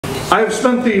I have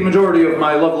spent the majority of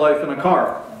my love life in a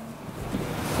car.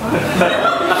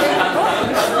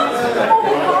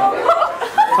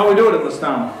 How we do it in this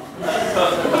town?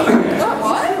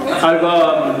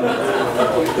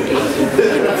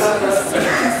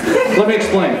 Let me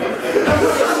explain.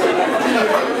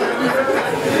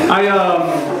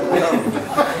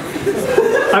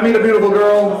 I meet a beautiful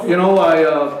girl, you know,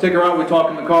 I take her out, we talk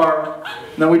in the car,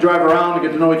 and then we drive around to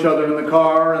get to know each other in the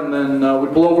car, and then we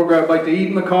pull over, grab a bite to eat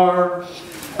in the car,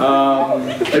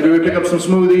 maybe we pick up some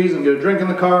smoothies and get a drink in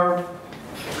the car,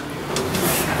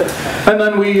 and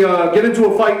then we get into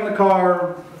a fight in the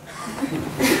car,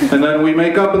 and then we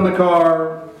make up in the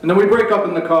car, and then we break up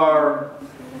in the car,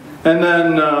 and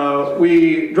then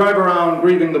we drive around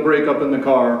grieving the breakup in the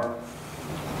car,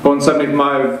 going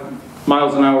 75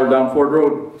 miles an hour down Ford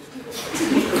Road.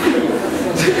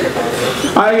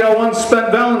 I once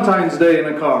spent Valentine's Day in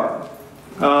a car.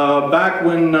 Back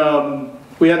when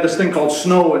we had this thing called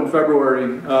snow in February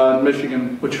in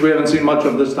Michigan, which we haven't seen much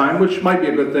of this time, which might be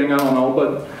a good thing, I don't know.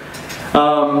 But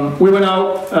we went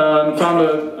out and found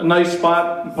a nice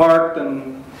spot and parked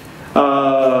and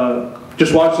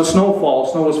just watched the snow fall.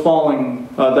 Snow was falling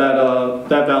that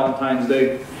Valentine's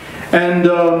Day. And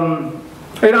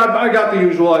I got the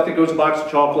usual, I think it was a box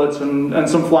of chocolates and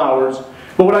some flowers.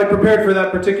 But what I prepared for that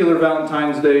particular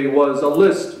Valentine's Day was a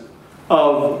list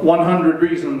of 100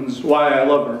 reasons why I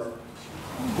love her.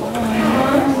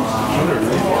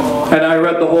 And I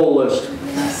read the whole list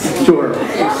to her.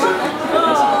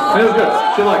 And it was good.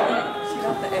 She liked it.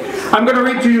 I'm going to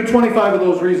read to you 25 of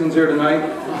those reasons here tonight.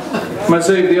 I'm going to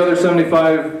save the other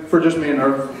 75 for just me and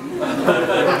her.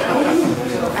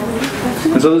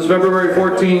 And so this February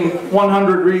 14th,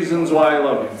 100 reasons why I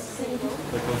love you.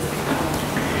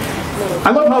 I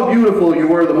love how beautiful you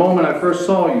were the moment I first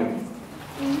saw you.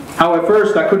 How at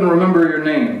first I couldn't remember your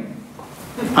name.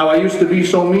 How I used to be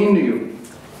so mean to you,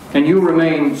 and you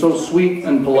remained so sweet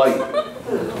and polite.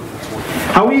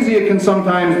 How easy it can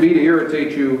sometimes be to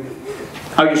irritate you.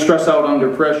 How you stress out under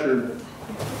pressure.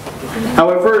 How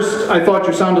at first I thought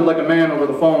you sounded like a man over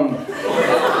the phone.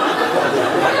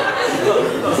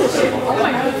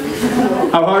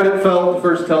 How hard it felt to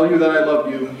first tell you that I loved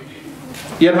you.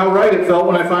 Yet how right it felt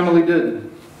when I finally did.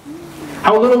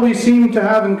 How little we seem to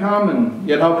have in common,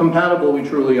 yet how compatible we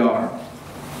truly are.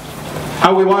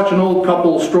 How we watch an old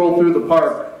couple stroll through the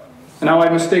park, and how I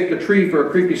mistake the tree for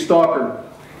a creepy stalker.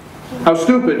 How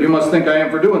stupid you must think I am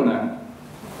for doing that.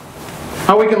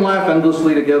 How we can laugh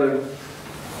endlessly together.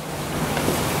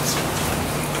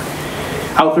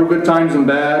 How through good times and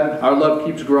bad, our love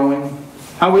keeps growing.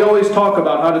 How we always talk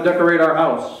about how to decorate our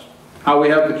house. How we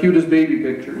have the cutest baby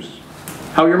pictures.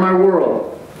 How you're my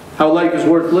world. How life is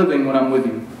worth living when I'm with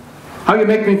you. How you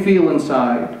make me feel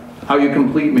inside. How you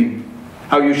complete me.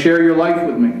 How you share your life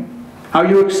with me. How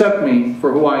you accept me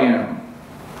for who I am.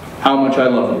 How much I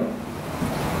love you.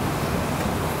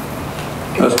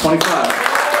 That's 25.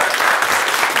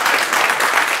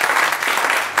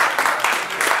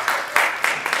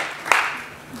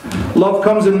 Love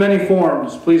comes in many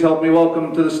forms. Please help me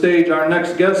welcome to the stage our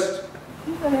next guest,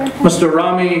 Mr.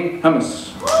 Rami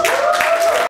Hemis.